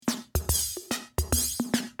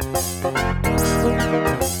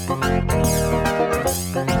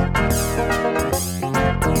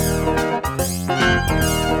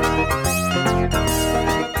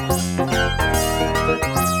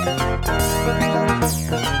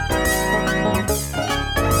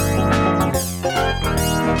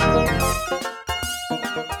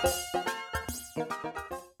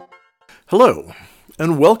Hello,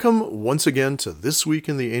 and welcome once again to This Week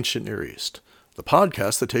in the Ancient Near East, the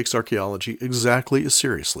podcast that takes archaeology exactly as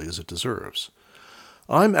seriously as it deserves.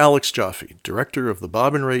 I'm Alex Jaffe, director of the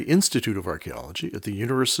Bob and Ray Institute of Archaeology at the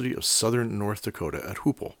University of Southern North Dakota at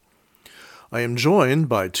Hoople. I am joined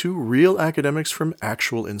by two real academics from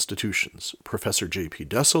actual institutions, Professor J.P.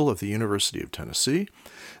 Dessel of the University of Tennessee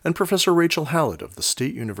and Professor Rachel Hallett of the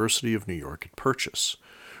State University of New York at Purchase.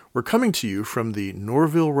 We're coming to you from the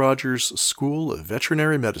Norville Rogers School of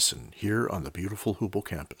Veterinary Medicine here on the beautiful Hoople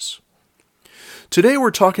campus. Today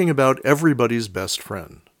we're talking about everybody's best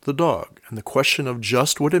friend, the dog, and the question of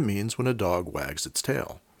just what it means when a dog wags its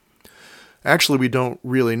tail. Actually, we don't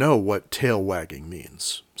really know what tail wagging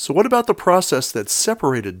means. So what about the process that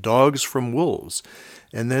separated dogs from wolves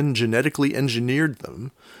and then genetically engineered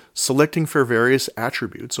them, selecting for various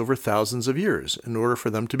attributes over thousands of years in order for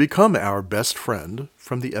them to become our best friend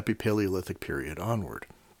from the Epipaleolithic period onward?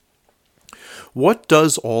 What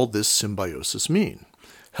does all this symbiosis mean?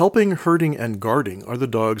 Helping, herding, and guarding are the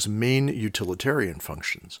dog's main utilitarian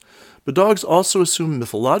functions, but dogs also assume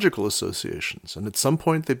mythological associations, and at some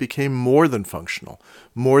point they became more than functional,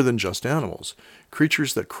 more than just animals,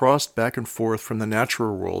 creatures that crossed back and forth from the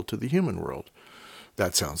natural world to the human world.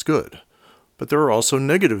 That sounds good. But there are also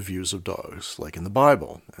negative views of dogs, like in the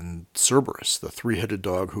Bible, and Cerberus, the three-headed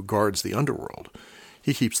dog who guards the underworld.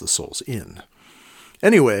 He keeps the souls in.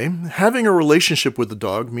 Anyway, having a relationship with the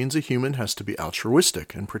dog means a human has to be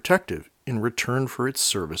altruistic and protective in return for its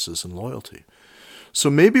services and loyalty. So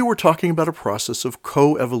maybe we're talking about a process of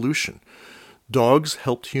co-evolution. Dogs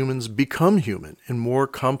helped humans become human in more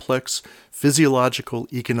complex physiological,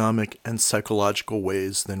 economic, and psychological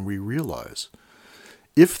ways than we realize.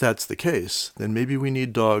 If that's the case, then maybe we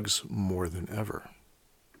need dogs more than ever.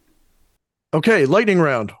 Okay, lightning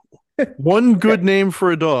round. One good name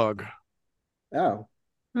for a dog. Oh,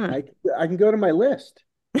 I can go to my list.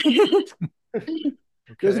 Okay.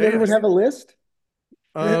 Doesn't everyone have a list?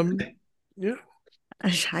 Yeah.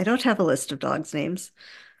 I don't have a list of dogs' names.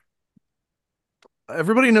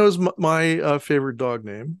 Everybody knows my favorite dog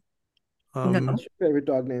name. No. What's your favorite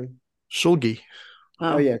dog name? Shulgi.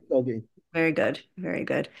 Oh yeah, Golgi. Very good. Very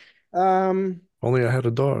good. Only I had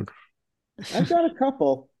a dog. I've got a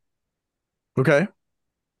couple. Okay.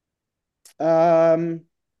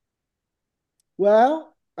 Well,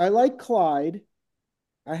 I like Clyde.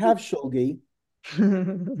 I have Shulgi.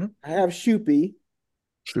 I have Shoopy.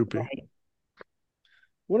 Shoopy. Right.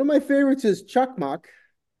 One of my favorites is Chuckmuck.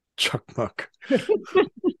 Chuckmuck.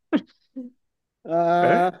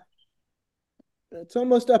 Okay. It's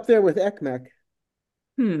almost up there with Ekmek.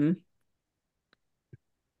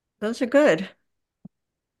 Those are good.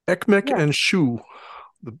 Ekmek and Shu.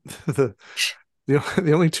 The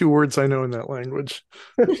only two words I know in that language.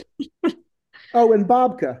 Oh, and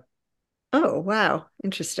Bobka. Oh, wow.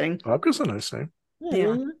 Interesting. Bobka's a nice name.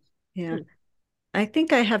 Yeah. I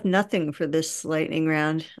think I have nothing for this lightning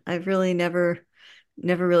round. I've really never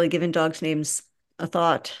really given dogs names a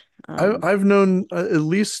thought. I've known at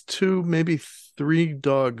least two, maybe three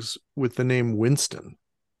dogs with the name Winston.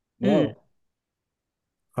 Whoa.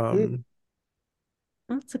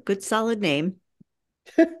 That's a good solid name.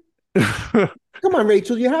 Come on,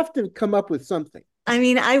 Rachel, you have to come up with something. I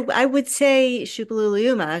mean, I would say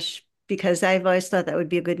Shupalulumash because I've always thought that would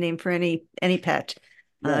be a good name for any pet.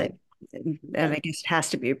 Right. And I guess it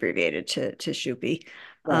has to be abbreviated to Shoopy.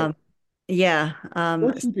 Right. Yeah.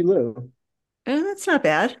 Or Shoopy Lou. That's not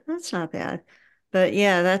bad. That's not bad. But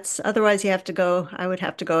yeah, otherwise I would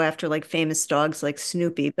have to go after like famous dogs like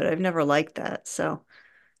Snoopy, but I've never liked that. So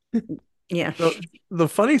yeah. So, the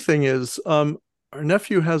funny thing is, our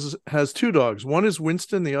nephew has two dogs. One is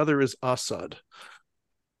Winston, the other is Assad.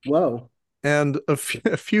 Whoa. And a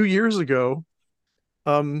few years ago,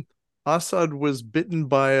 Assad was bitten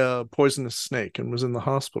by a poisonous snake and was in the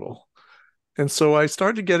hospital. And so I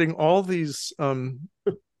started getting all these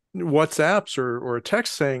WhatsApps or a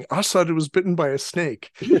text saying Assad was bitten by a snake.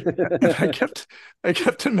 And I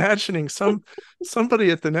kept imagining somebody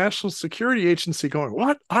at the National Security Agency going,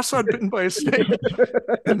 "What? Assad bitten by a snake?"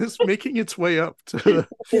 And this making its way up to the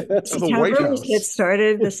White House. It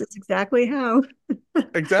started. This is exactly how.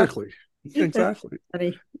 Exactly.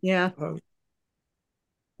 Yeah.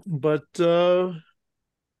 But I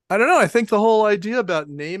don't know. I think the whole idea about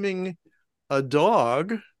naming a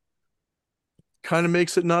dog kind of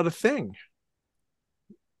makes it not a thing.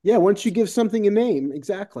 Yeah, once you give something a name,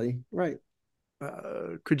 exactly. Right.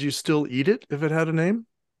 Could you still eat it if it had a name?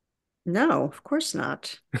 No, of course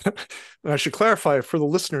not. I should clarify for the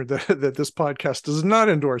listener that this podcast does not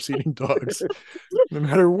endorse eating dogs, no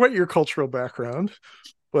matter what your cultural background.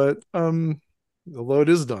 But although it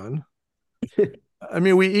is done, I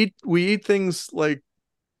mean, we eat things like,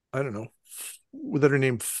 I don't know, that are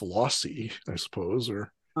named Flossie, I suppose,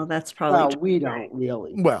 or Well, that's probably Well, true. we don't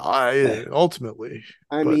really. well, I ultimately,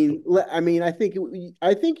 but I think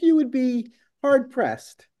I think you would be hard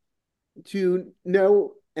pressed to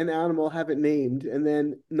know an animal, have it named, and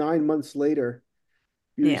then 9 months later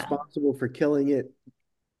be Yeah. responsible for killing it,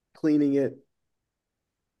 cleaning it,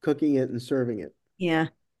 cooking it, and serving it. Yeah.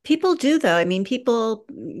 People do though. I mean, people,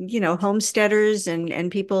 homesteaders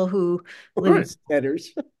and people who live. right,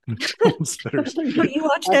 Homesteaders. homesteaders. Don't you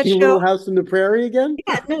watch that Happy show? Little House in the Prairie again?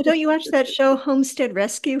 Yeah, no, don't you watch that show, Homestead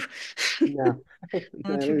Rescue? No.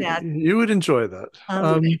 Oh, too bad. You would enjoy that.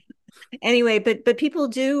 Um, anyway, but people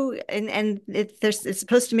do, and it's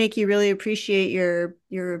supposed to make you really appreciate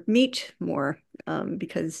your meat more,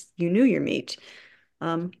 because you knew your meat.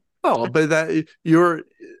 Um, Well, but that you're,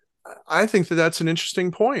 I think that that's an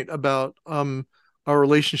interesting point about our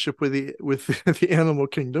relationship with the animal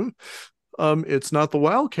kingdom. It's not the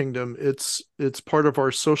wild kingdom. It's part of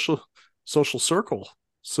our social circle,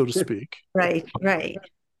 so to speak. right, right.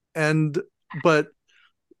 And but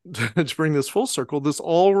to bring this full circle, this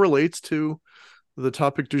all relates to the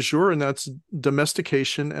topic du jour, and that's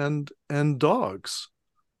domestication and dogs,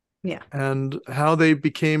 Yeah. and how they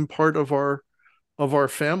became part of our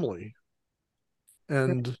family.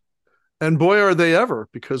 And boy are they ever,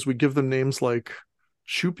 because we give them names like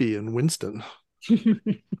Shoopy and Winston and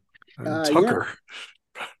Yeah. Tucker,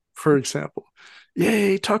 for example.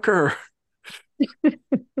 Yay, Tucker.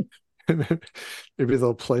 Maybe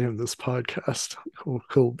they'll play him this podcast.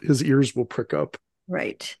 His ears will prick up.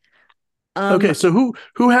 Right. Okay, so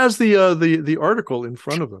who has the article in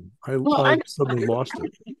front of them? Well, I suddenly lost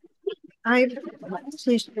it. I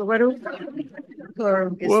actually, what do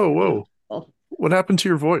or is Whoa. What happened to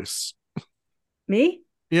your voice? me?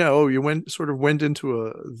 Yeah, oh, you went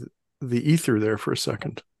into the ether there for a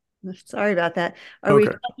second. Sorry about that. Are we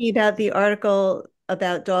Okay. talking about the article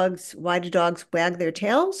about dogs? Why do dogs wag their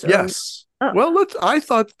tails? Or Yes. oh, Well, I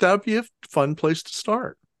thought that'd be a fun place to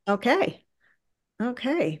start. okay.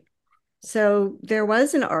 Okay. So there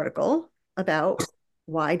was an article about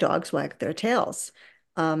why dogs wag their tails.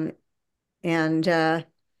 Um, and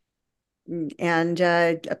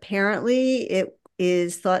apparently it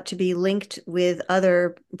is thought to be linked with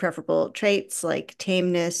other preferable traits like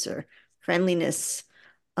tameness or friendliness.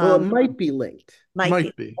 Well, it Um, might be linked. might be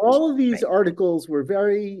Might be. All of these right. articles were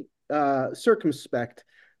very circumspect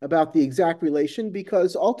about the exact relation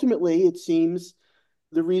because ultimately it seems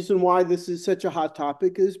the reason why this is such a hot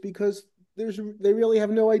topic is because they really have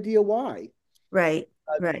no idea why Right.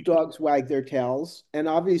 Right. dogs wag their tails, and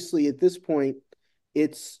obviously at this point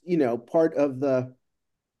it's it was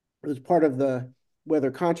part of the,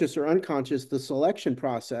 whether conscious or unconscious, the selection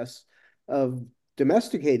process of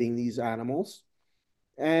domesticating these animals,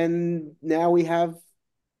 and now we have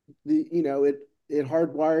it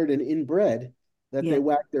hardwired and inbred that Yeah. they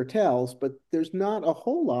wag their tails, but there's not a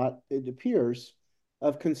whole lot, it appears,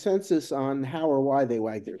 of consensus on how or why they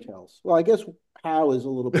wag their tails. Well, I guess how is a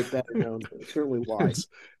little bit better known, but certainly why.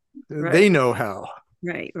 Right. They know how.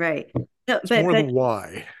 Right. Right. No, It's more the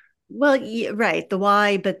why. well, yeah, right. The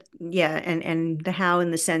why, but yeah, and the how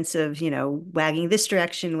in the sense of, wagging this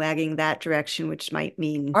direction, wagging that direction, which might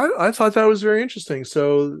mean I thought that was very interesting.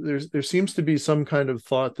 So there seems to be some kind of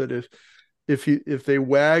thought that if they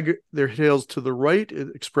wag their tails to the right, it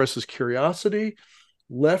expresses curiosity,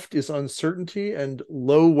 left is uncertainty, and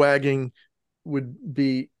low wagging would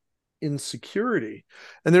be insecurity.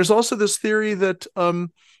 And there's also this theory that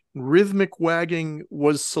rhythmic wagging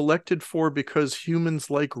was selected for because humans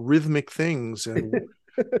like rhythmic things,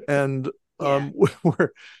 and yeah.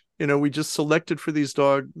 where we just selected for these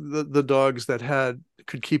the dogs that had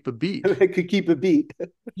could keep a beat. They could keep a beat.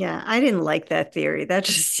 Yeah, I didn't like that theory. That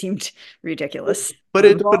just seemed ridiculous. But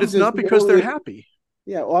Dogs it's is not the because they're earliest, happy.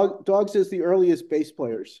 yeah, dogs is the earliest bass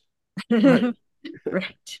players. Right.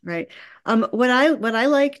 Right, right. What I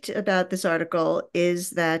liked about this article is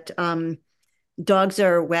that dogs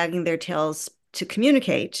are wagging their tails to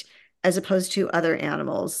communicate, as opposed to other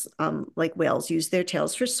animals, like whales use their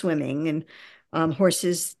tails for swimming, and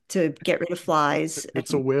horses to get rid of flies.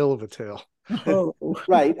 It's a whale of a tail. Oh,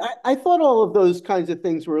 Right. I thought all of those kinds of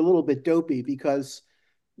things were a little bit dopey because,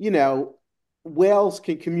 you know, whales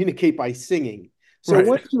can communicate by singing. So Right.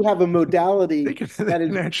 once you have a They modality can, they that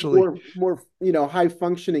can is actually, more high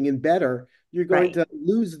functioning and better, you're going Right, to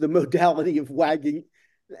lose the modality of wagging.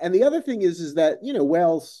 And the other thing is that,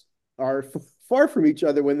 whales are far from each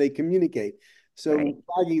other when they communicate. right. So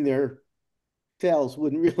wagging their tails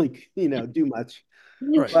wouldn't really, do much.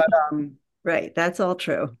 right. But Right. That's all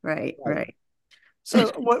true. Right, right. right.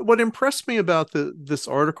 So what impressed me about this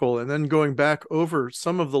article, and then going back over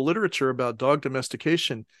some of the literature about dog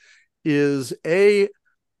domestication, is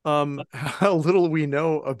how little we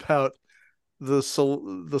know about the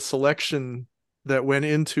selection that went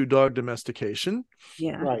into dog domestication.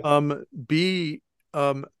 Yeah, Right. B,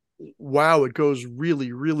 um, wow, it goes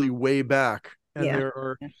really, really way back, and yeah,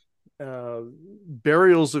 there are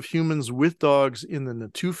burials of humans with dogs in the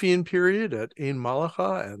Natufian period at Ain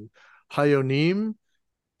Malacha and Hayonim,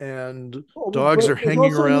 and Well, dogs are but hanging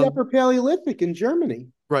also in the around. Upper Paleolithic in Germany.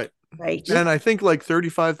 Right. right. And I think like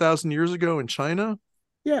 35,000 years ago in China.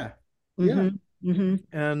 Yeah. Yeah. Mm-hmm. Mm-hmm.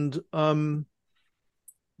 And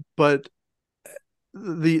but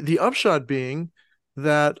the upshot being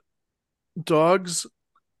that dogs,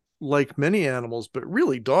 like many animals, but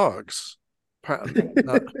really dogs,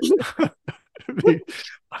 not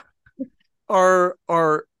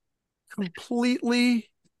are completely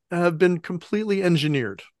have been completely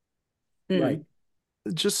engineered. Right.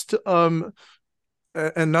 Mm. Just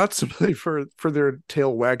and not simply for their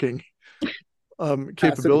tail wagging Capacity.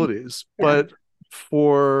 capabilities, Yeah. but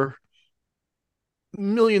for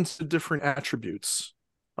millions of different attributes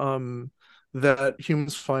um, that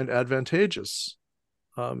humans find advantageous.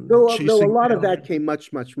 Though a Chasing lot of animals that came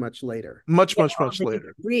much, much, much later. much, Yeah, much, all much the later.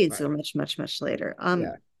 different breeds Right. are much, much, much later.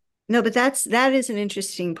 Yeah. No, but that is an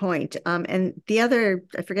interesting point. And the other,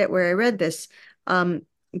 I forget where I read this,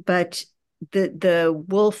 but the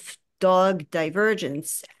wolf dog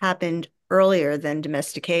divergence happened earlier than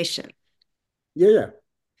domestication. Yeah. Yeah.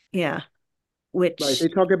 Yeah, Right. which They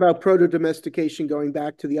talk about proto-domestication going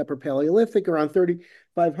back to the Upper Paleolithic around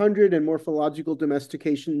 3,500 and morphological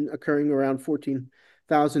domestication occurring around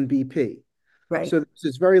 14,000 BP. right, So there's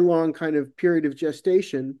this very long kind of period of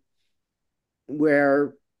gestation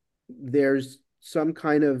where there's some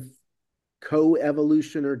kind of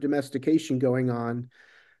co-evolution or domestication going on.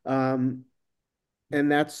 Um, and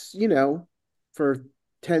that's, for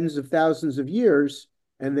tens of thousands of years.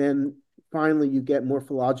 And then finally you get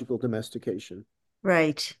morphological domestication.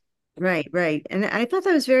 right, right. And I thought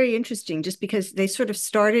that was very interesting just because they sort of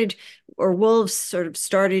started, or wolves sort of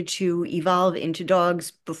started to evolve into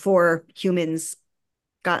dogs before humans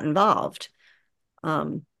got involved.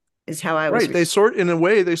 um, is how I was. Right. In a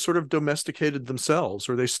way, they sort of domesticated themselves,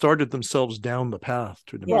 or they started themselves down the path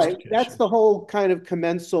to Yeah. Right. That's domestication. the whole kind of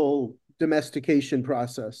commensal domestication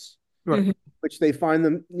process, Right. Mhm. which they find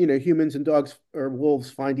them, humans and dogs or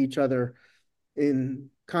wolves find each other in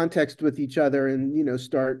context with each other and,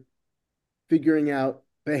 start figuring out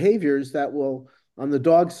behaviors that will, on the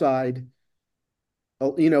dog side,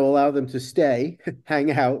 allow them to stay,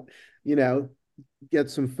 hang out, you know, get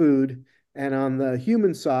some food. And on the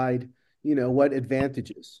human side, what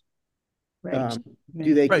advantages Right. do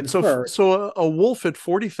Right. they Right. So, confer? a wolf at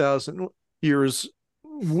 40,000 years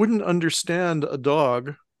wouldn't understand a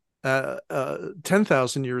dog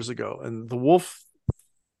 10,000 years ago. And the wolf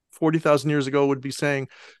 40,000 years ago would be saying,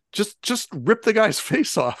 just rip the guy's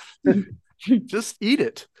face off, just eat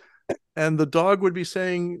it. And the dog would be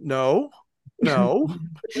saying, no, no,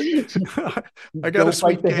 I got a Don't bite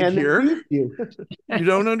sweet the gig hand that here. feeds you. You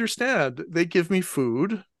don't understand. They give me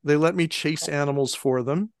food, they let me chase animals for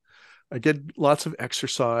them. I get lots of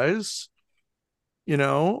exercise. You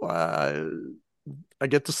know, I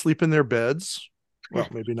get to sleep in their beds. Well,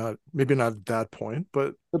 maybe not at that point,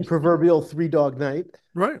 but The proverbial three dog night.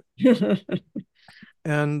 right. I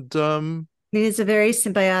And mean, it's a very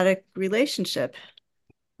symbiotic relationship.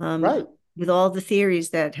 Right. With all the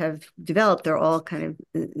theories that have developed, they're all kind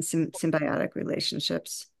of symbiotic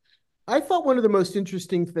relationships. I thought one of the most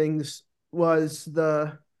interesting things was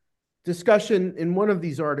the discussion in one of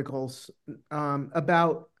these articles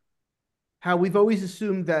about how we've always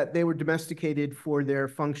assumed that they were domesticated for their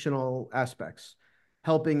functional aspects,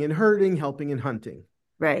 helping in herding, helping in hunting,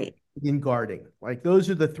 Right. in guarding. Like those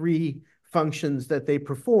are the three functions that they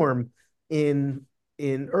perform in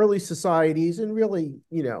early societies and really,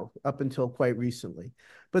 up until quite recently.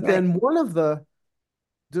 But Right. then one of the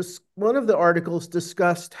articles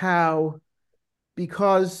discussed how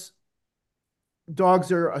because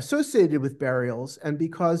dogs are associated with burials and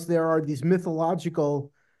because there are these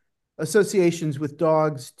mythological associations with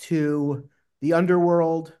dogs to the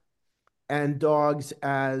underworld and dogs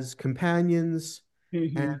as companions And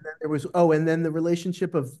Hmm. then there was, and then the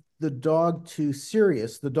relationship of the dog to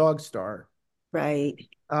Sirius, the dog star. Right.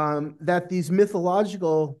 That these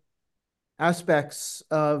mythological aspects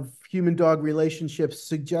of human dog relationships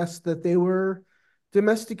suggest that they were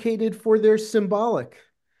domesticated for their symbolic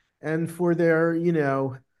and for their,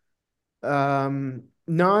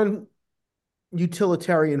 non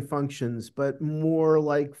utilitarian functions, but more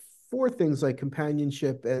like for things like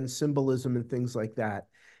companionship and symbolism and things like that.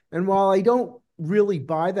 And while I don't really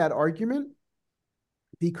buy that argument,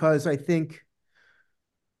 because I think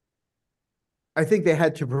they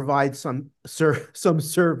had to provide some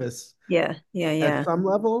service Yeah. Yeah. at Yeah. some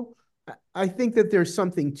level. I think that there's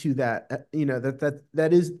something to that,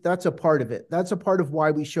 that's a part of it. That's a part of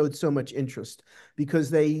why we showed so much interest, because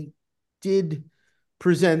they did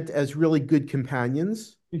present as really good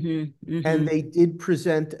companions, Hmm. and Hmm. they did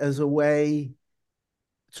present as a way,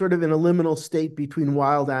 sort of in a liminal state between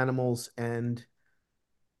wild animals and,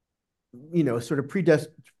 sort of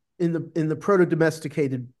in the proto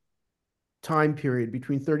domesticated time period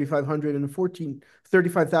between 3,500 and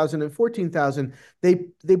 35,000 and 14,000,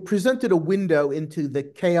 they presented a window into the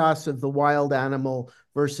chaos of the wild animal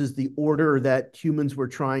versus the order that humans were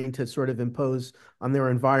trying to sort of impose on their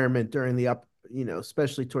environment during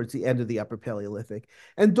especially towards the end of the Upper Paleolithic.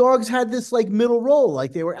 And dogs had this like middle role,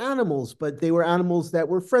 like they were animals, but they were animals that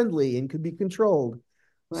were friendly and could be controlled.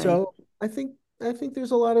 Right. So I think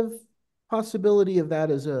there's a lot of possibility of that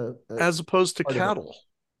as a As opposed to part of it. cattle.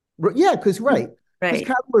 Yeah, because Right.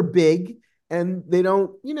 cattle are big and they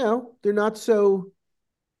don't, they're not so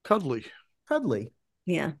Cuddly. cuddly.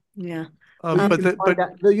 Yeah. Yeah. Though you Um, But can that, find but that,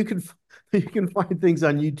 though you can find things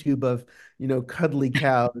on YouTube of, cuddly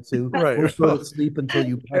cows who right. won't go to sleep until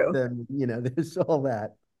you pet true. them. There's all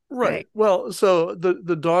that. Right. Right. Well, so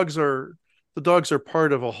the dogs are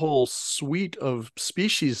part of a whole suite of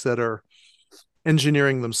species that are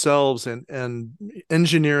engineering themselves and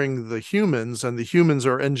engineering the humans, and the humans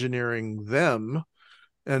are engineering them,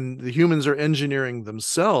 and the humans are engineering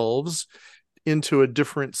themselves into a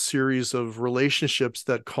different series of relationships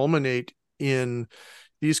that culminate in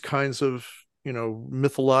these kinds of,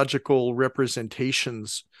 mythological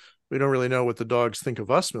representations. We don't really know what the dogs think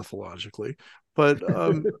of us mythologically, but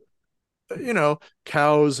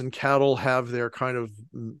cows and cattle have their kind of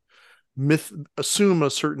myth, assume a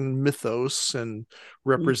certain mythos and Mm.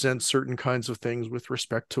 represent certain kinds of things with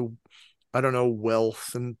respect to, I don't know,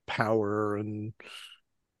 wealth and power and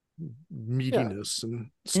Yeah. meatiness and And,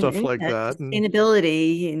 stuff like yeah, that. And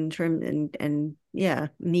sustainability in term and yeah,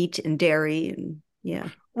 meat and dairy and yeah.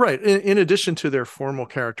 right, in addition to their formal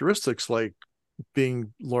characteristics like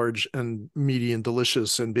being large and meaty and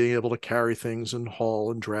delicious and being able to carry things and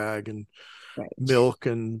haul and drag and Right. milk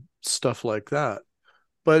and stuff like that.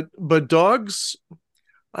 But dogs,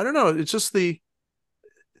 I don't know. It's just I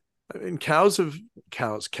mean,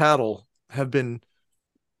 cattle have been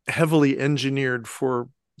heavily engineered for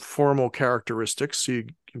formal characteristics. So you've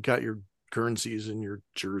got your Guernseys and your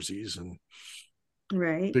Jerseys and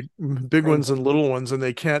Right. big Right. ones and little ones, and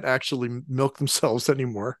they can't actually milk themselves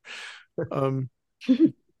anymore. Um,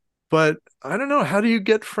 but I don't know. How do you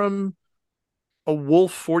get from a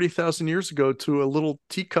wolf 40,000 years ago to a little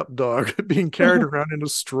teacup dog being carried around in a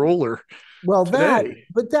stroller Well, today?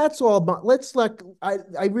 but that's all. Let's like,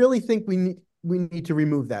 I really think we need to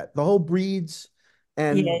remove that. The whole breeds Yeah,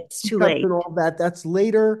 and it's too teacups late. and all that. That's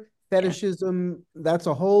later Yeah. fetishism. That's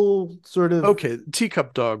a whole sort of Okay,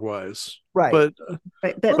 teacup dog wise, right. but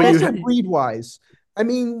Right. But but you also breed wise. I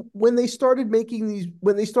mean, when they started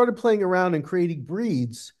playing around and creating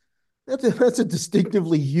breeds, that's a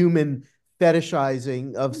distinctively human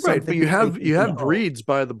fetishizing of right, but something you that they have can you have control. breeds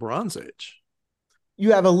by the Bronze Age.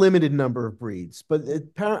 You have a limited number of breeds, but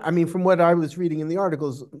I mean, from what I was reading in the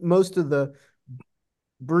articles, most of the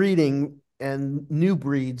breeding and new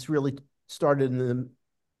breeds really started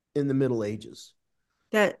in the Middle Ages.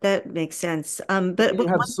 That makes sense. But You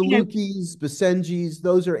have one thing I Salukis, Basengis;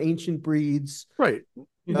 those are ancient breeds. Right.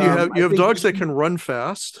 You Mhm. have I you have think dogs that can run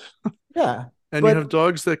fast, yeah, and you but have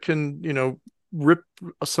dogs that can, rip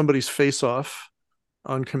somebody's face off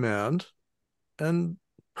on command, and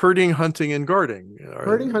herding, hunting, and guarding.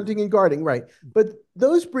 herding, hunting, and guarding, right? But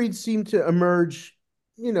those breeds seem to emerge,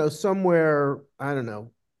 somewhere, I don't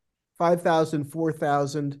know, 5,000,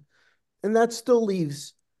 4,000, and that still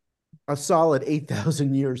leaves a solid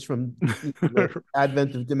 8,000 years from the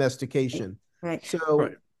advent of domestication. right. Right. So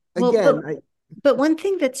Well, again, but one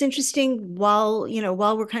thing that's interesting while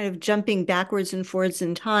we're kind of jumping backwards and forwards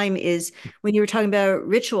in time is when you were talking about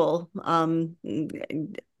ritual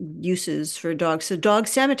uses for dogs. So dog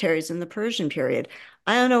cemeteries in the Persian period.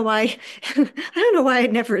 I don't know why I don't know why I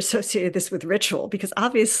never associated this with ritual because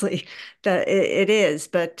obviously it is,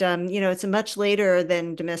 but it's a much later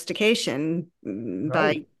than domestication Right.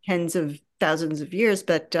 by tens of thousands of years,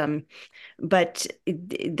 but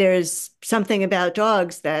there's something about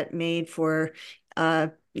dogs that made for uh,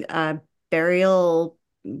 uh, burial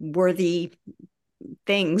worthy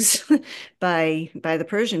things by the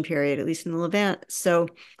Persian period, at least in the Levant. So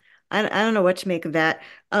I don't know what to make of that.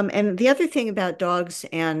 And the other thing about dogs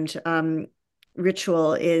and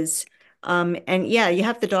ritual is, and yeah, you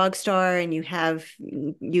have the dog star, and you have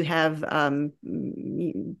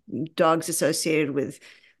dogs associated with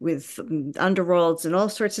underworlds and all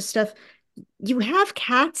sorts of stuff. You have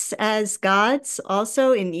cats as gods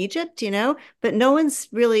also in Egypt, but no one's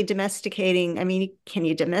really domesticating. I mean, can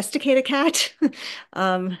you domesticate a cat?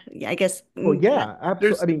 I guess Well, yeah, absolutely.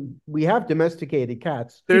 There's I mean, we have domesticated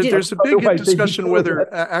cats. you do. there's a big Otherwise, they'd be discussion killing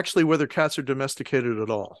us. whether cats are domesticated at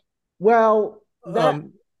all, Well, that,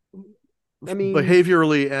 um, I mean,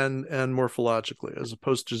 behaviorally and morphologically, as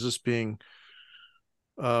opposed to just being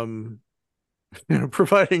um,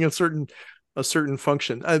 providing a certain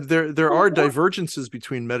function. There well, are divergences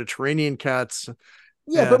between Mediterranean cats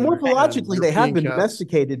yeah, but and morphologically, they have European been cats.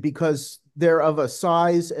 domesticated because they're of a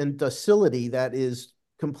size and docility that is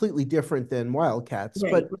completely different than wild cats.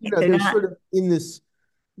 Right, But, right. They're there's not. sort of in this,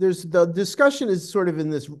 there's the discussion is sort of in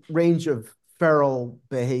this range of feral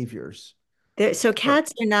behaviors. So Right.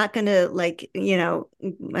 cats are not going to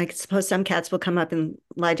I suppose some cats will come up and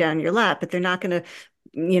lie down in your lap, but they're not going to,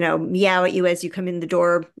 meow at you as you come in the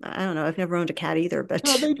door. I don't know. I've never owned a cat either, No,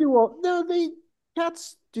 but they do all, no,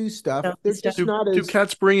 cats do stuff. They're stuff. just Do not do as,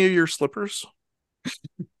 cats bring you your slippers?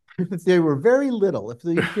 they were very little. If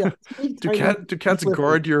you have teeny Do tiny cats slippers,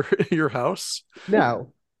 guard your house?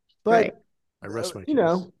 no. Right. But, I rest my you case.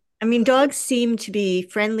 know, I mean, dogs seem to be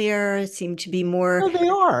friendlier, seem to be more. no, they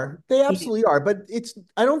are. They absolutely are. But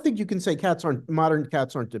I don't think you can say modern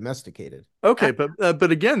cats aren't domesticated. Okay, but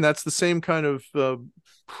again, that's the same kind of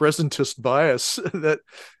presentist bias that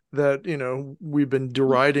we've been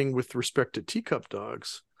deriding with respect to teacup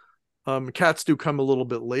dogs. Cats do come a little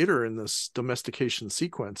bit later in this domestication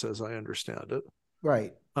sequence, as I understand it.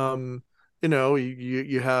 Right. Um,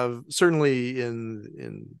 you have certainly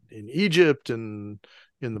in Egypt and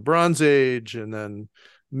in the Bronze Age, and then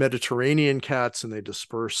Mediterranean cats, and they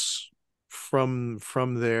disperse from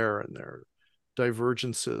there, and their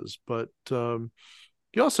divergences. But you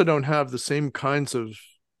also don't have the same kinds of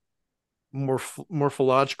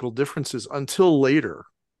morphological differences until later.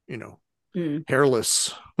 Mm,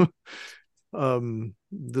 Hairless,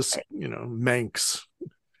 this Manx,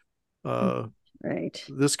 uh, right.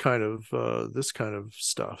 this kind of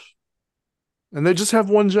stuff, and they just have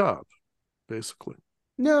one job basically: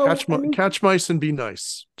 No, I mean, catch mice and be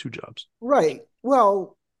nice. Two jobs. right.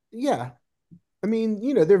 Well, yeah. I mean,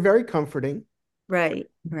 they're very comforting. Right.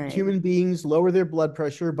 Right. Human beings lower their blood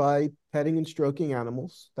pressure by petting and stroking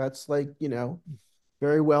animals. That's like,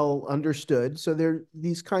 very well understood. So they're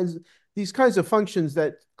these kinds of functions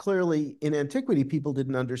that clearly in antiquity people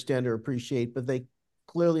didn't understand or appreciate, but they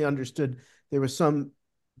clearly understood there was some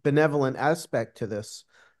benevolent aspect to this.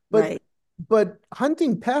 But Right. but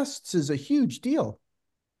hunting pests is a huge deal,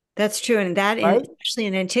 That's true. And right? especially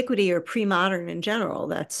in antiquity or pre-modern in general,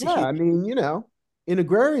 that's a Yeah, huge. I mean, in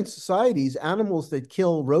agrarian societies, animals that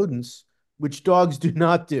kill rodents, which dogs do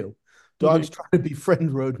not do. Dogs Mhm. try to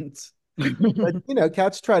befriend rodents, but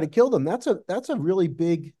cats try to kill them. That's a really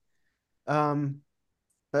big um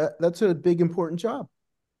that's a big important job.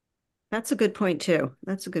 That's a good point too.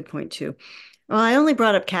 That's a good point too. Well, I only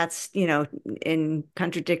brought up cats, in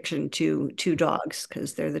contradiction to dogs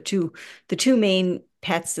because they're the two main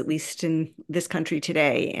pets, at least in this country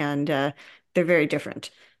today, and they're very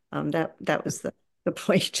different. That was the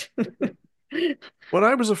point. When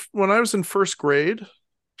I was in first grade,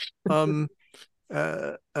 um,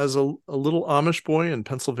 as a little Amish boy in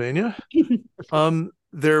Pennsylvania,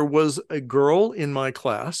 there was a girl in my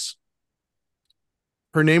class.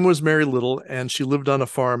 Her name was Mary Little, and she lived on a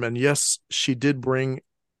farm. And yes, she did bring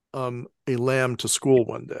a lamb to school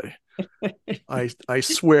one day. I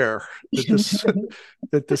swear that this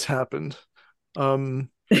that this happened. Um,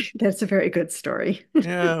 That's a very good story.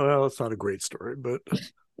 yeah, well, it's not a great story, but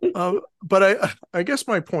I guess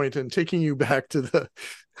my point in taking you back to the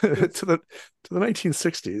to the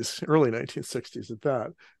 1960s, early 1960s at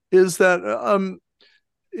that, is that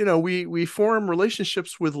we form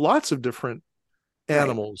relationships with lots of different Right,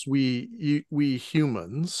 animals. We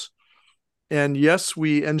humans, and yes,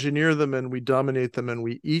 we engineer them and we dominate them and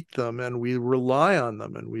we eat them and we rely on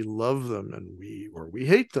them and we love them and we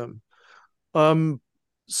hate them. Um,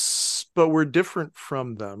 but we're different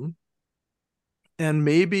from them. And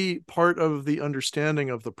maybe part of the understanding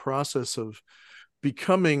of the process of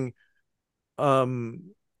becoming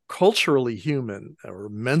culturally human or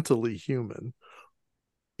mentally human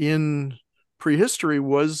in prehistory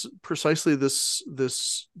was precisely this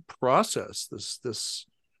process, this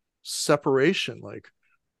separation. Like,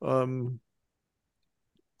 I'm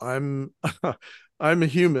I'm a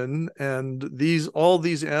human, and all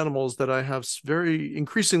these animals that I have very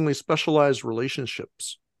increasingly specialized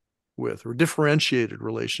relationships with, or differentiated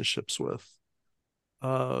relationships with,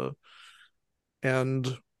 and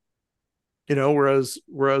whereas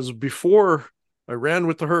before I ran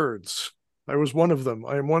with the herds, I was one of them.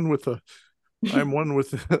 I am one with the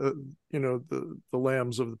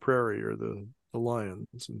lambs of the prairie, or the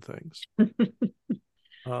lions and things.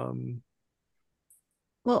 um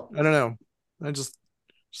Well, I don't know. I just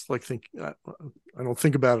like think I don't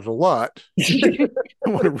think about it a lot. I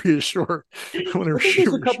want to reassure. I want to I think there's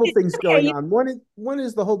a reassure. couple things going okay. on. One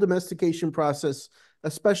is the whole domestication process,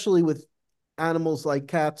 especially with animals like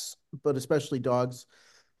cats, but especially dogs.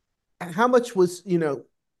 How much was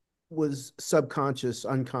subconscious,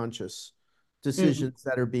 unconscious Mm, decisions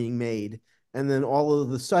that are being made, and then all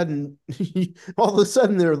of a sudden, all of a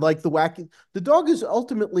sudden they're like the wacky. The dog is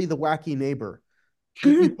ultimately the wacky neighbor.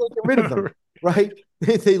 You can't get rid of them, right?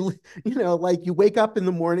 Like you wake up in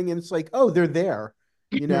the morning and it's like, oh, they're there.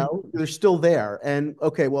 They're still there. And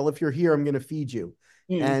okay, well, if you're here, I'm going to feed you.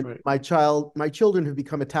 mm, And Right. my children have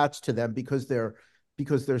become attached to them because they're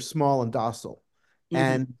small and docile. mhm,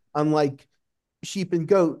 And unlike sheep and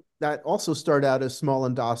goat that also start out as small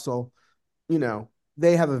and docile, you know,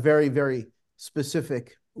 they have a very, very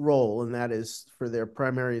specific role, and that is for their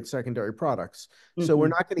primary and secondary products. So we're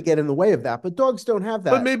mhm. not going to get in the way of that. But dogs don't have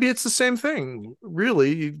But that. maybe it's the same thing.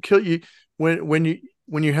 Really, you kill you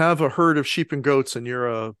when you have a herd of sheep and goats, and you're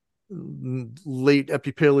a late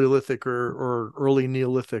Epipaleolithic or early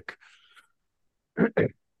Neolithic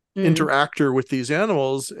Mm. interactor with these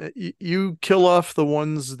animals. You kill off the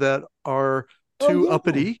ones that are Oh too yeah.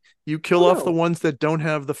 uppity. You Oh kill off the no. ones that don't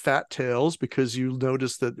have the fat tails, because you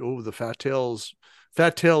notice that, the fat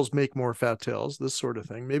tails make more fat tails, this sort of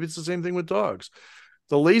thing. Maybe it's the same thing with dogs.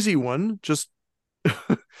 The lazy one just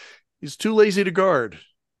he's too lazy to guard.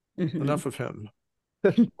 Mhm. Enough of him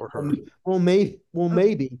or her.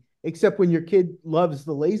 Maybe, except when your kid loves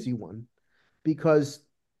the lazy one because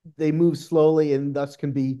they move slowly and thus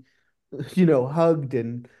can be, hugged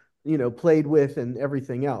and, played with and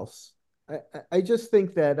everything else. I just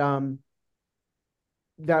think that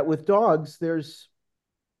with dogs, there is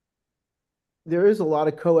a lot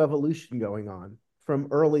of coevolution going on from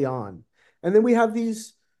early on. And then we have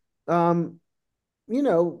these, um, you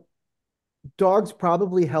know, dogs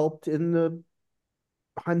probably helped in the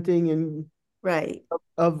hunting and Right,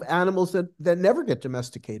 of animals that never get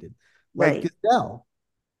domesticated, like right. gazelle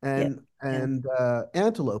Yeah, yeah. and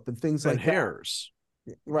antelope and things And like that. hares.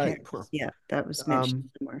 Right. Harris. Yeah, that was mentioned Um,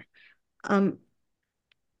 somewhere. Um,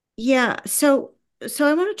 yeah, so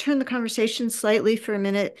I want to turn the conversation slightly for a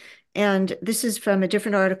minute, and this is from a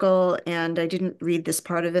different article, and I didn't read this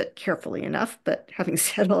part of it carefully enough, but having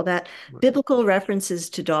said all that, biblical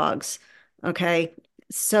references to dogs. Okay.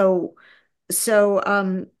 So so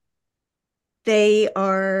they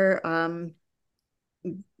are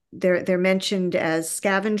they're mentioned as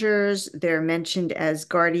scavengers, they're mentioned as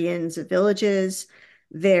guardians of villages,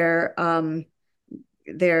 they're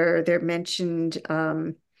they're mentioned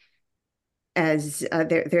as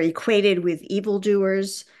they're equated with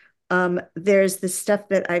evildoers. There's the stuff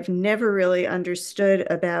that I've never really understood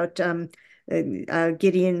about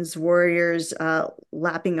Gideon's warriors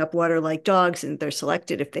lapping up water like dogs, and they're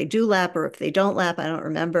selected if they do lap or if they don't lap. I don't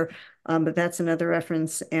remember, but that's another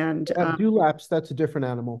reference. And have dewlaps, that's a different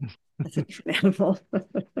animal. that's a different animal.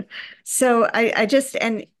 So I just,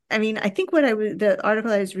 and I mean, I think the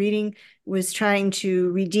article I was reading was trying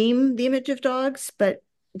to redeem the image of dogs, but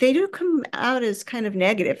they do come out as kind of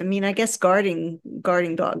negative. I mean, I guess guarding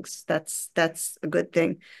dogs, that's a good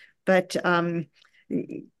thing. But and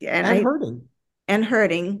And I herding. and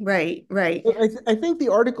hurting, right, right. I think the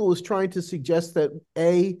article is trying to suggest that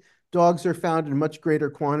dogs are found in much greater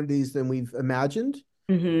quantities than we've imagined,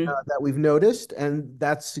 Hmm. that we've noticed, and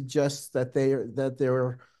that suggests that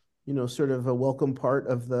they're sort of a welcome part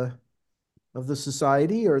of the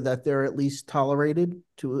society, or that they're at least tolerated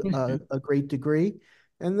to Hmm. a great degree.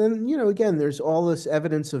 And then, again, there's all this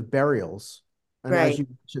evidence of burials, and as Right. you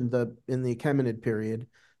mentioned, in the Achaemenid period.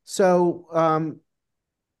 So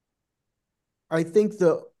I think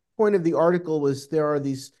the point of the article was there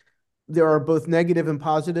are both negative and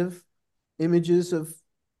positive images of Okay.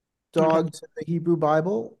 dogs in the Hebrew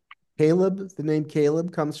Bible, Caleb, the name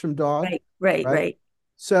Caleb comes from dog, Right, right, right? right,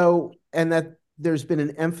 So, and that there's been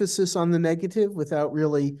an emphasis on the negative without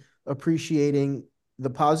really appreciating the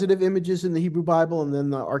positive images in the Hebrew Bible and then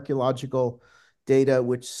the archaeological data,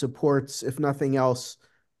 which supports, if nothing else,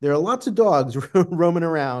 there are lots of dogs roaming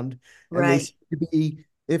around, and they right, seem to be,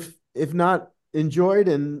 if not enjoyed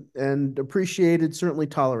and appreciated, certainly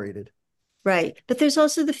tolerated. right. But there's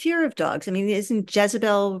also the fear of dogs. I mean, isn't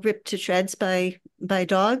Jezebel ripped to shreds by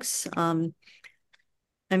dogs?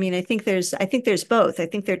 I mean, I think there's both. I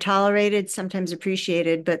think they're tolerated, sometimes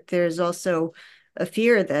appreciated, but there's also a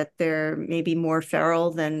fear that they're maybe more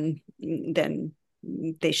feral than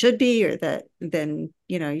they should be, or that then,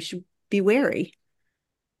 you should be wary.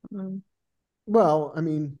 Um, Well, I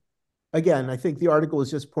mean, again, I think the article is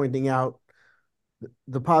just pointing out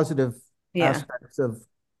the positive yeah, aspects of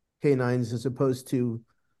canines as opposed to,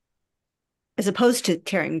 as opposed to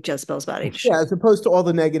tearing Jezebel's body to yeah, shreds. as opposed to all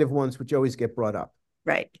the negative ones which always get brought up.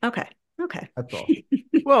 Right. Okay. Okay. That's all.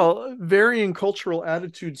 Well, varying cultural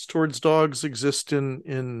attitudes towards dogs exist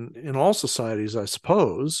in all societies, I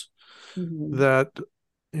suppose. Mhm. That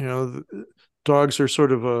dogs are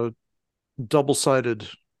sort of a double-sided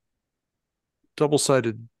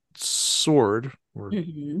double-sided sword, or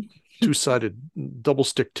Mhm. two-sided double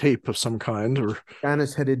stick tape of some kind, or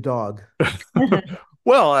Spanish-headed dog.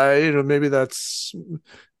 well, maybe that's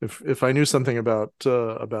if I knew something about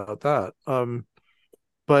that.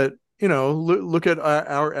 But look at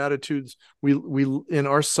our attitudes. We in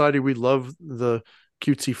our society we love the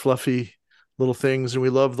cutesy fluffy little things, and we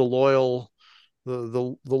love the loyal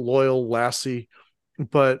lassie.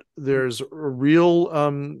 But there's a real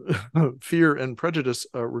fear and prejudice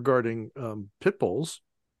regarding pit bulls,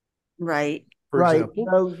 Right. for Right. example.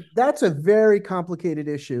 So that's a very complicated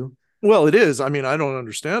issue. Well, it is. I mean, I don't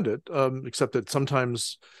understand it, except that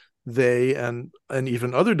sometimes they and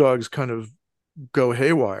even other dogs kind of go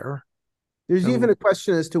haywire. There's even And a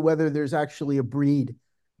question as to whether there's actually a breed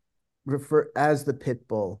refer as the pit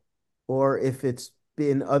bull, or if it's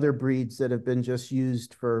been other breeds that have been just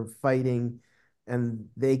used for fighting and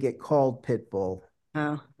they get called pit bull.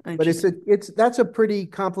 Oh, But it's interesting. a it's that's a pretty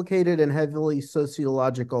complicated and heavily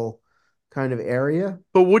sociological kind of area.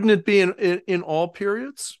 but wouldn't it be in all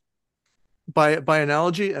periods by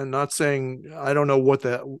analogy, and not saying I don't know what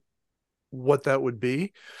that would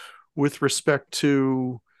be with respect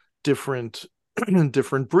to different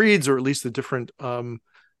different breeds, or at least the different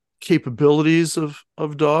capabilities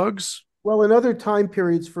of dogs. Well, in other time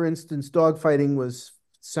periods, for instance, dog fighting was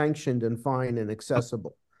sanctioned and fine and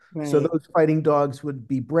accessible. So Right. those fighting dogs would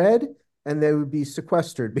be bred and they would be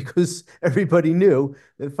sequestered because everybody knew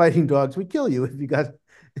that fighting dogs would kill you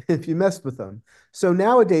if you messed with them. So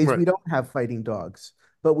nowadays Right. we don't have fighting dogs,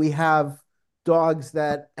 but we have dogs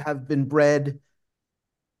that have been bred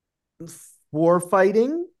for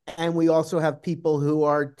fighting, and we also have people who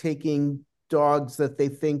are taking dogs that they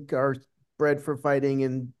think are bred for fighting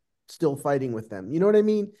and still fighting with them. You know what I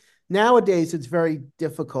mean? Nowadays, it's very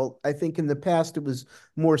difficult. I think in the past it was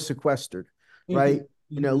more sequestered, Hmm. right?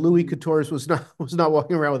 You know, Hmm. Louis Couture's was not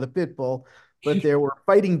walking around with a pit bull, but there were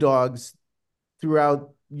fighting dogs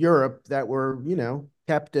throughout Europe that were,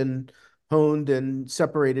 kept and honed and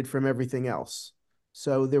separated from everything else.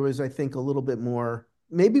 So there was, I think, a little bit more,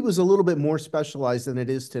 maybe it was a little bit more specialized than it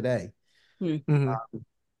is today. Hmm. Mm-hmm.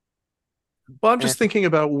 Well, I'm And just thinking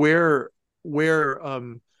about where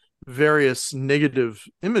various negative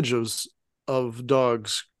images of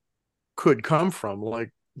dogs could come from,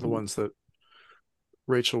 like the ones that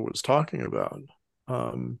Rachel was talking about.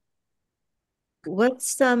 Um,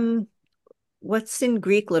 What's what's in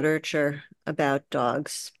Greek literature about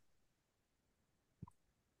dogs?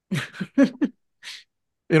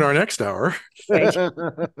 in our next hour, Right. we're,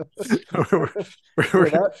 boy, we're, we're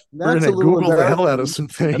that's a gonna little Google the hell out of embarrassing. some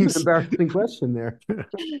That's an things. embarrassing question there.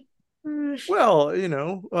 Well,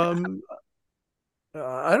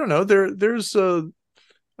 I don't know. There's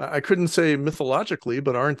I couldn't say mythologically,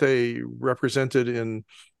 but aren't they represented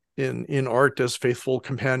in art as faithful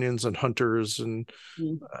companions and hunters and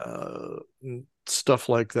stuff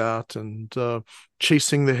like that, and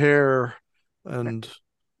chasing the hare and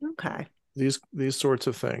Okay. these sorts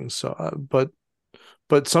of things. So,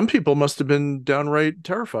 but some people must have been downright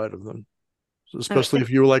terrified of them, I especially if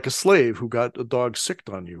you were like a slave who got a dog sicked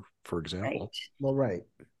on you, for right. example. Well, right.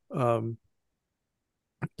 Um,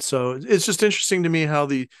 so it's just interesting to me how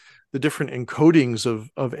the different encodings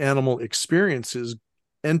of animal experiences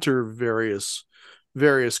enter various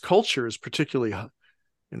cultures, particularly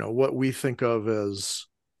what we think of as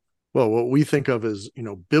well, what we think of as,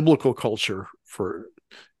 biblical culture for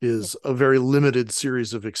is a very limited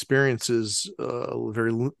series of experiences,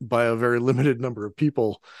 by a very limited number of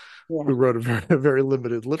people Yeah. who wrote a very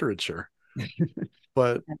limited literature.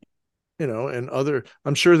 But and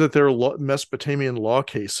I'm sure that there are Mesopotamian law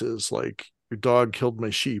cases like your dog killed my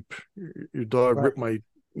sheep, your dog Right. ripped my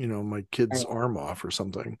kid's Right. arm off or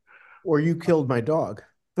something, Or you killed my dog.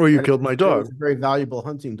 or you And killed my it was dog. a very valuable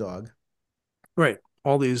hunting dog. Right.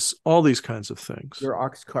 All these kinds of things. Your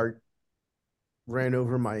ox cart ran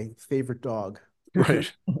over my favorite dog.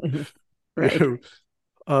 Right. Right.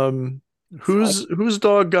 um, So, whose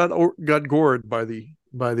dog got gored by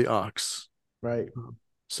the ox, Right.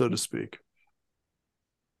 so to speak.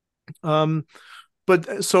 Um,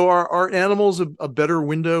 but so are animals a better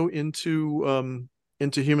window into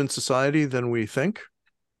human society than we think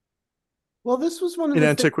Well, this was one of in the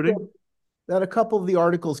things antiquity? that a couple of the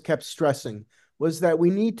articles kept stressing was that we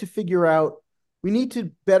need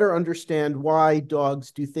to better understand why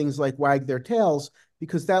dogs do things like wag their tails,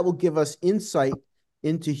 because that will give us insight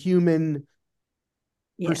into human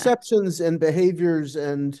yeah. perceptions and behaviors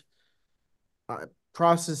and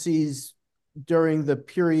processes during the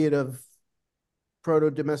period of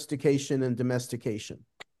proto-domestication and domestication.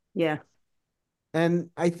 Yeah. And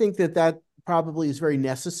I think that that probably is very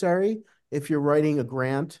necessary if you're writing a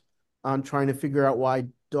grant on trying to figure out why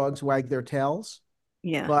dogs wag their tails.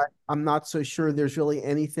 Yeah. But I'm not so sure there's really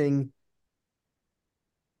anything.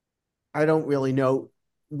 I don't really know.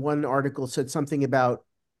 One article said something about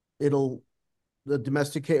it'll the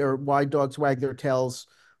domesticate or why dogs wag their tails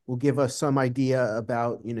will give us some idea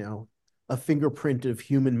about, a fingerprint of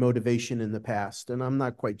human motivation in the past. And I'm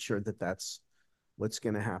not quite sure that that's what's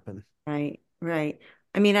going to happen. Right, right.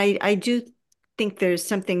 I mean, I do think there's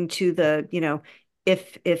something to the,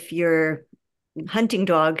 if your hunting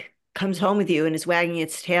dog comes home with you and is wagging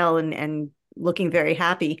its tail and looking very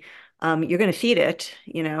happy, you're going to feed it.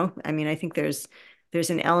 I mean, I think there's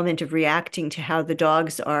an element of reacting to how the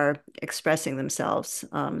dogs are expressing themselves.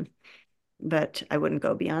 But I wouldn't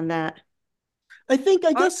go beyond that. I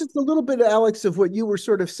I, guess it's a little bit, Alex, of what you were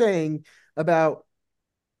sort of saying about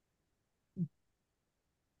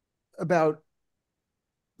about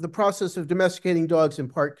the process of domesticating dogs in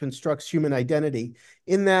part constructs human identity,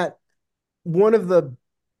 in that one of the,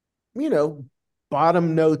 you know,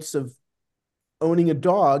 bottom notes of owning a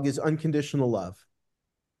dog is unconditional love.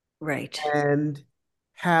 Right. And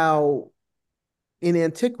how in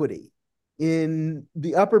antiquity, in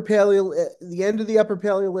the end of the upper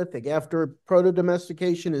Paleolithic, after proto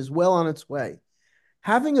domestication is well on its way,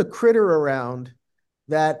 having a critter around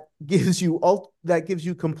that gives you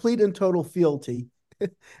complete and total fealty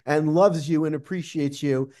and loves you and appreciates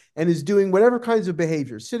you and is doing whatever kinds of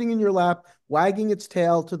behaviors, sitting in your lap, wagging its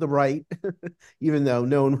tail to the right, even though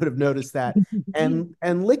no one would have noticed that,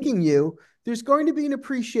 and licking you, there's going to be an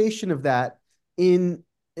appreciation of that in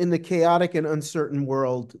in the chaotic and uncertain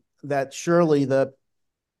world that surely the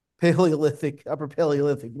Upper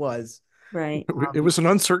Paleolithic was. Right. it was an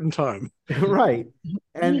uncertain time. Right.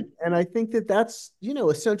 And I think that that's,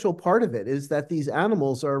 essential part of it is that these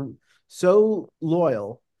animals are so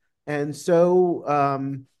loyal and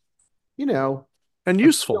so you know, And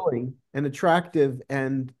useful. appealing and attractive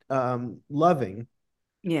and loving,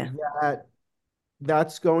 Yeah. that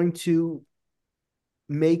that's going to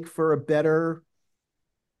make for a better,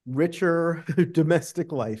 richer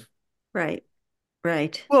domestic life. Right.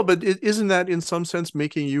 Right. Well, but isn't that in some sense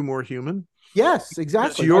making you more human? Yes, Because exactly.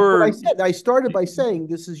 That's what I you're, said. I started by saying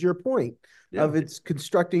this is your point yeah, of it's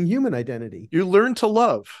constructing human identity. you learn to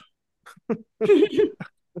love. The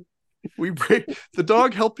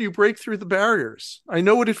dog helped you break through the barriers. I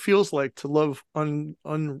know what it feels like to love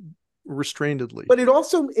unrestrainedly. But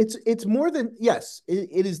it's more than, yes,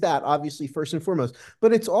 it is that obviously first and foremost,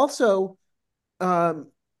 but it's also um,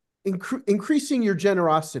 increasing your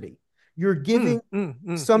generosity. You're Mm, giving mm,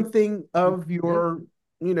 mm, something of yeah. your,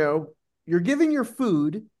 you know, you're giving your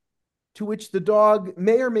food to which the dog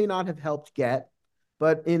may or may not have helped get,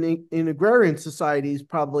 but in agrarian societies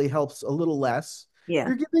probably helps a little less. Yeah.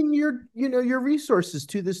 You're giving your resources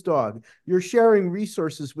to this dog. You're sharing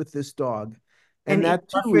resources with this dog. And And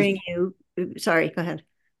it's that too is offering you, sorry, go ahead.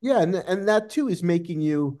 yeah, and that too is making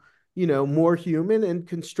you, more human and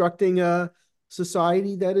constructing a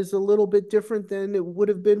society that is a little bit different than it would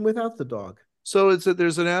have been without the dog. So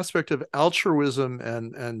there's an aspect of altruism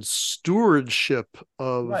and stewardship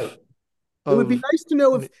Right. of It would be of nice to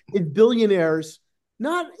know if billionaires,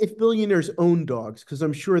 not if billionaires own dogs, because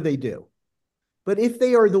I'm sure they do, but if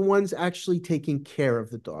they are the ones actually taking care of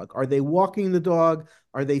the dog. Are they walking the dog?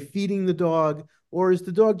 Are they feeding the dog? Or is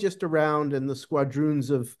the dog just around and the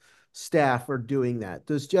squadrons of staff are doing that?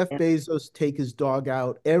 Does Jeff Yeah. Bezos take his dog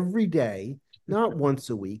out every day, not once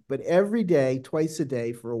a week, but every day, twice a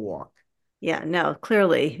day for a walk? Yeah, no,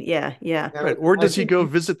 clearly. Yeah, yeah. Right. And Or I does he think, go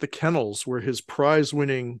visit the kennels where his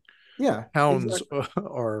prize-winning yeah, hounds exactly.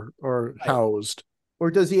 are Right. housed? Or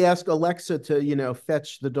does he ask Alexa to,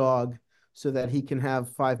 fetch the dog so that he can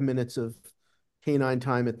have 5 minutes of canine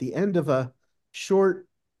time at the end of a short,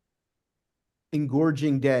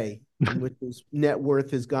 engorging day in which his net worth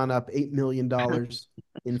has gone up $8 million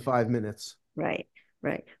in 5 minutes? Right,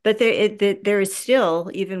 right. But there is still,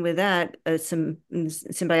 even with that, some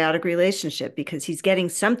symbiotic relationship because he's getting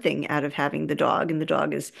something out of having the dog, and the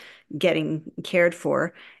dog is getting cared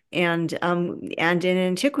for. And in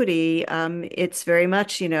antiquity, it's very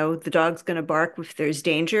much, the dog's going to bark if there's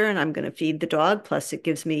danger, and I'm going to feed the dog. Plus, it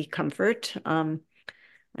gives me comfort. I,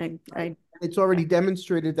 Right. I, It's already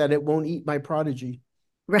demonstrated that it won't eat my prodigy,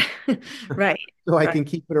 right, right, so I right. can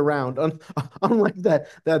keep it around. Unlike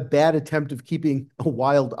that bad attempt of keeping a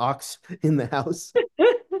wild ox in the house.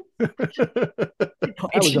 Good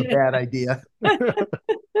That was a point. bad idea.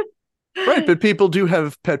 Right, but people do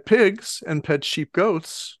have pet pigs and pet sheep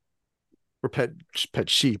goats, or pet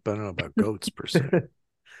sheep. I don't know about goats per se.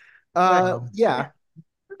 Well, yeah. Yeah.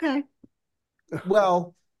 Okay.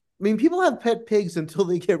 Well, I mean, people have pet pigs until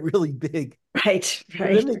they get really big, Right, and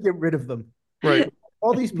then right. they get rid of them. Right,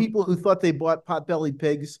 All these people who thought they bought pot-bellied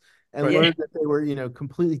pigs and right. Yeah, learned that they were,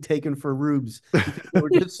 completely taken for rubes because they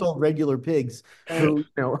were just sold regular pigs right, who,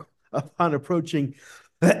 upon approaching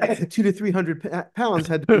 200 to 300 pounds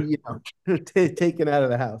had to be, taken out of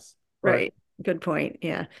the house. Right. right. Good point.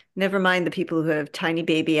 Yeah. Never mind the people who have tiny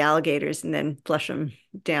baby alligators and then flush them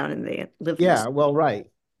down and they live in Yeah, this. well, right.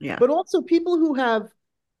 Yeah. But also people who have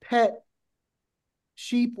pet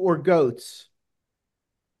sheep or goats,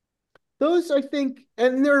 those I think,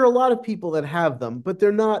 and there are a lot of people that have them, but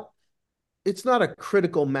it's not a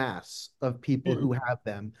critical mass of people Mm. who have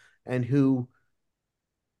them and who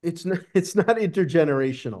it's not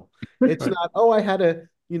intergenerational. It's Right. not, oh, I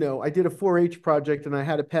did a 4-H project and I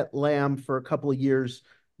had a pet lamb for a couple of years,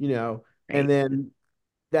 and Right. then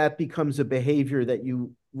that becomes a behavior that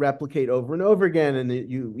you replicate over and over again and that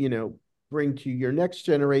you bring to your next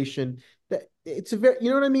generation. That it's a very, you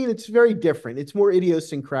know what I mean? It's very different. It's more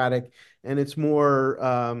idiosyncratic and it's more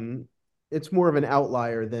of an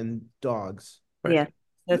outlier than dogs. Right. Yeah.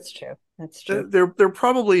 That's true. That's true. There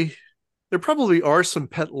probably are some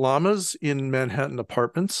pet llamas in Manhattan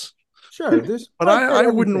apartments, Sure, there's but pet I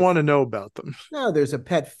wouldn't everything. want to know about them. No, there's a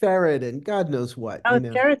pet ferret and God knows what, Oh,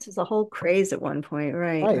 ferrets is a whole craze at one point.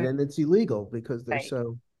 Right. right? Right. And it's illegal because they're Right.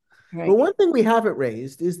 so. But Right. one thing we haven't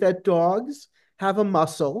raised is that dogs have a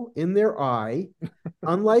muscle in their eye,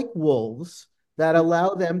 unlike wolves, that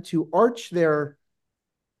allow them to arch their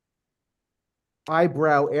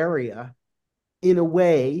eyebrow area in a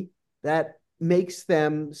way that makes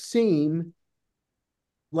them seem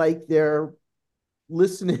like they're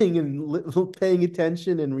listening and paying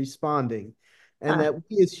attention and responding. And Huh. that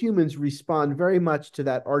we as humans respond very much to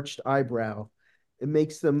that arched eyebrow. It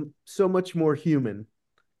makes them so much more human.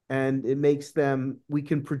 And it makes them, we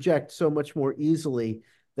can project so much more easily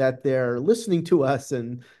that they're listening to us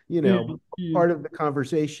and, Mm-hmm. part of the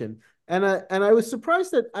conversation. And I was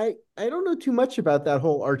surprised that I don't know too much about that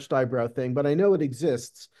whole arched eyebrow thing, but I know it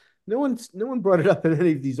exists. No one brought it up in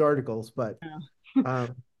any of these articles, but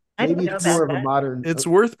um, I didn't maybe know it's about more of a that. modern. It's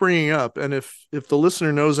worth bringing up, and if the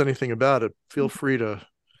listener knows anything about it, feel free to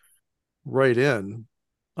write in.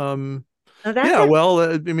 Um, Oh, that's yeah, it. well,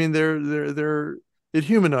 I mean, they're it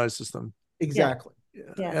humanizes them, Yeah. Exactly.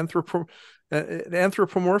 Yeah. it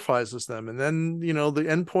anthropomorphizes them, and then the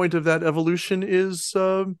end point of that evolution is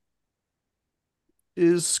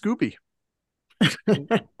Scooby,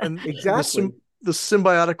 and Exactly. the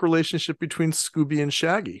symbiotic relationship between Scooby and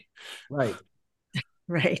Shaggy. Right.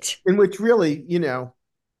 Right. In which really,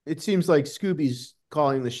 it seems like Scooby's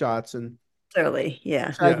calling the shots and Clearly. Yeah.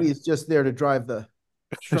 Yeah, Shaggy is just there to drive the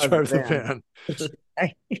drive the drive the van. van.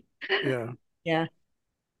 Right. Yeah. Yeah.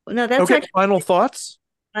 Well, no, that's Okay. actually Final thoughts.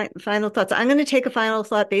 final thoughts. I'm going to take a final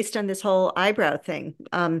thought based on this whole eyebrow thing.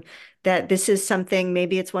 That this is something,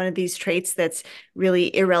 maybe it's one of these traits that's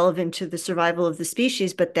really irrelevant to the survival of the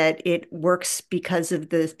species, but that it works because of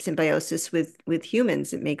the symbiosis with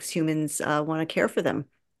humans. It makes humans want to care for them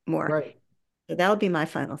more. Right. So that would be my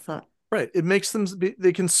final thought. Right. It makes them,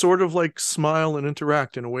 they can sort of like smile and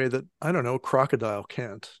interact in a way that, I don't know, crocodile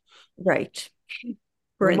can't. Right.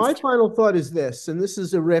 For Well, my instance. final thought is this, and this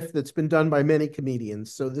is a riff that's been done by many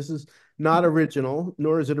comedians. So this is not original,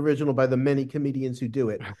 nor is it original by the many comedians who do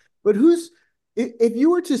it. But if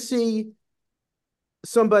you were to see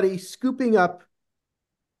somebody scooping up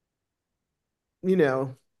you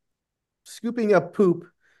know, scooping up poop,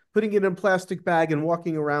 putting it in a plastic bag and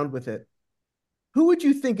walking around with it. Who would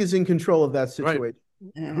you think is in control of that Right. situation?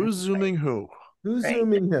 Who's zooming who, Who's Right.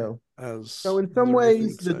 zooming who? So as in some Dorothy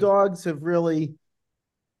ways, would the say. dogs have really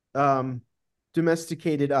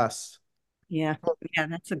domesticated us. Yeah, yeah,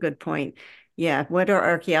 that's a good point. Yeah, what are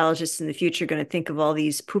archaeologists in the future going to think of all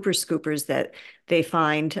these pooper scoopers that they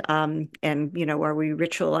find? And are we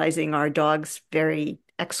ritualizing our dog's very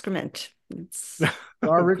excrement? It's We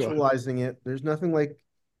are Oh, God. ritualizing it. There's nothing like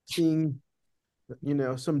seeing,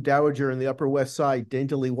 some dowager in the Upper West Side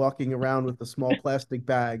daintily walking around with a small plastic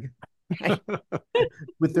bag right,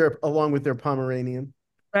 along with their Pomeranian.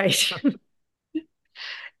 right.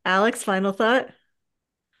 Alex, final thought?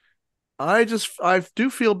 I do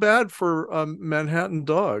feel bad for Manhattan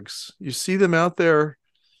dogs. You see them out there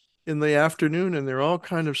in the afternoon, and they're all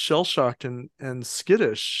kind of shell shocked and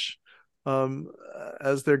skittish um,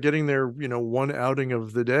 as they're getting their one outing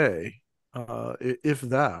of the day, if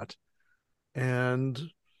that. And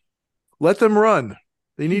let them run.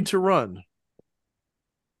 They need to run,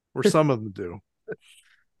 or some of them do.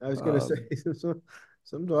 I was going to say, Um,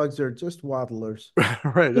 some dogs are just waddlers.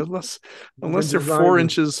 right, They've been unless they're four designed.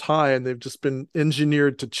 inches high and they've just been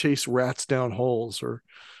engineered to chase rats down holes or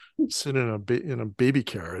sit in a baby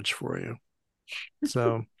carriage for you.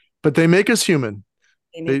 So, but they make us human.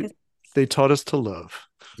 They make They us. they taught us to love.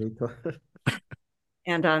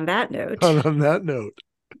 And on that note, And on that note,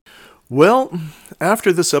 well,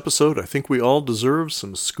 after this episode, I think we all deserve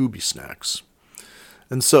some Scooby snacks.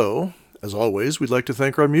 And so, as always, we'd like to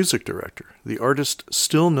thank our music director, the artist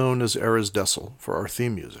still known as Erez Dessel, for our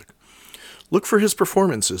theme music. Look for his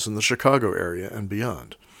performances in the Chicago area and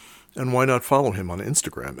beyond. And why not follow him on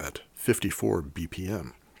Instagram at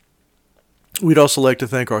 54BPM. We'd also like to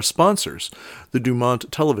thank our sponsors, the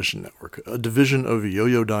Dumont Television Network, a division of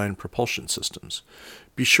Yoyodyne Propulsion Systems.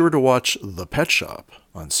 Be sure to watch The Pet Shop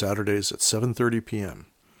on Saturdays at 7:30 p.m.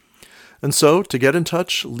 And so, to get in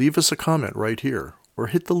touch, leave us a comment right here, or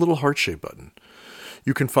hit the little heart-shaped button.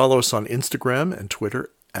 You can follow us on Instagram and Twitter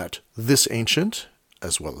at ThisAncient,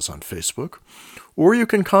 as well as on Facebook, or you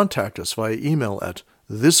can contact us via email at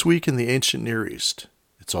thisweekintheancient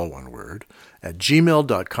it's all one word, at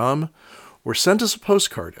gmail.com, or send us a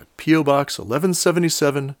postcard at P.O. Box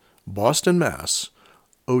 1177, Boston, Mass.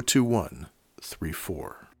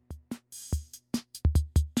 02134.